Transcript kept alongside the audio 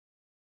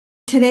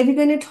Today we're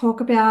going to talk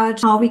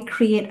about how we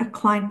create a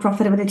client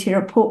profitability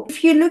report.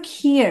 If you look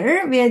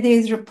here where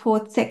there's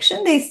report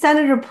section, there's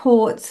standard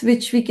reports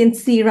which we can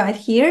see right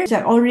here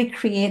that are already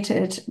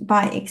created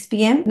by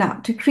XPM. Now,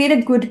 to create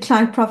a good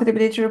client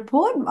profitability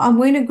report, I'm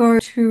going to go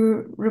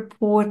to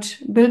report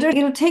builder.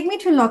 It'll take me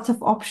to lots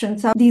of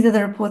options. So these are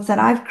the reports that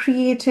I've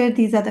created.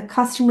 These are the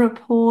custom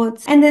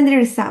reports, and then there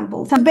is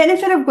samples. So the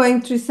benefit of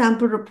going through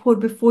sample report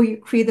before you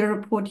create the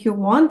report you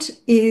want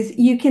is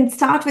you can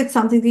start with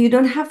something that you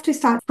don't have to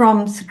start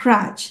from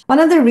scratch. One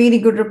of the really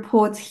good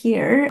reports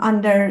here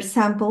under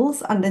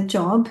samples, under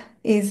job,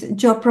 is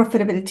job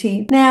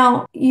profitability.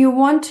 Now, you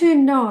want to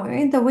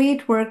know the way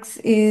it works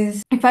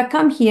is if I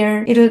come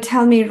here, it'll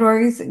tell me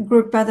rows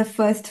grouped by the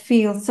first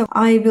field. So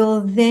I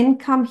will then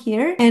come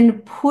here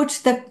and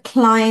put the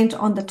client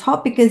on the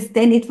top because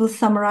then it will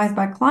summarize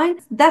by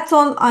client. That's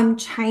all I'm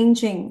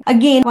changing.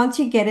 Again, once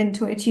you get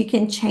into it, you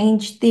can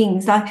change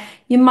things. Like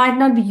you might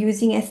not be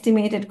using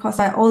estimated cost.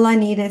 All I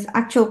need is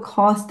actual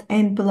cost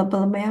and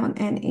billable amount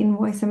and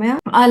invoice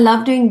amount. I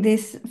love doing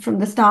this from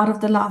the start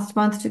of the last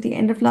month to the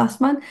end of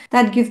last month.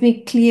 That gives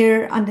me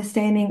clear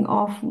understanding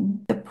of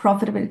the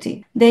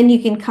profitability. Then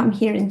you can come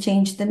here and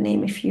change the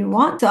name if you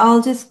want. So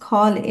I'll just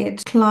call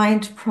it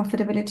client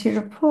profitability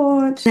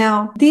report.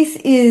 Now, this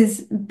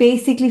is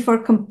basically for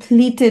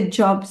completed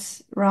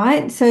jobs,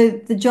 right? So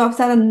the jobs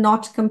that are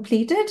not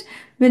completed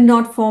will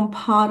not form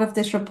part of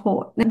this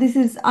report. Now, this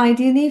is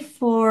ideally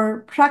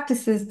for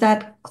practices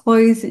that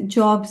close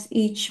jobs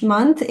each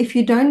month. If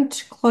you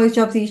don't close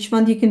jobs each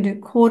month, you can do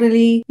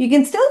quarterly. You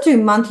can still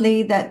do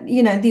monthly. That,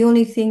 the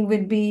only thing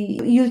would be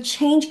you'll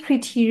change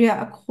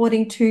criteria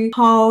according to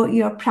how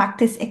your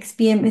practice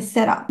XPM is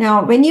set up.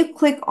 Now, when you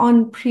click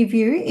on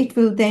preview, it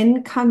will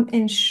then come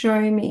and show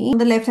me on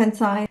the left-hand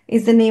side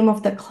is the name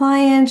of the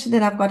client.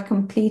 Then I've got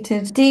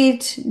completed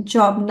date,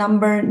 job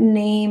number,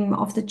 name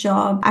of the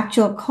job,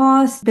 actual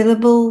cost,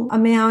 billable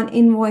amount,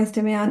 invoiced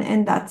amount,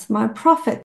 and that's my profit.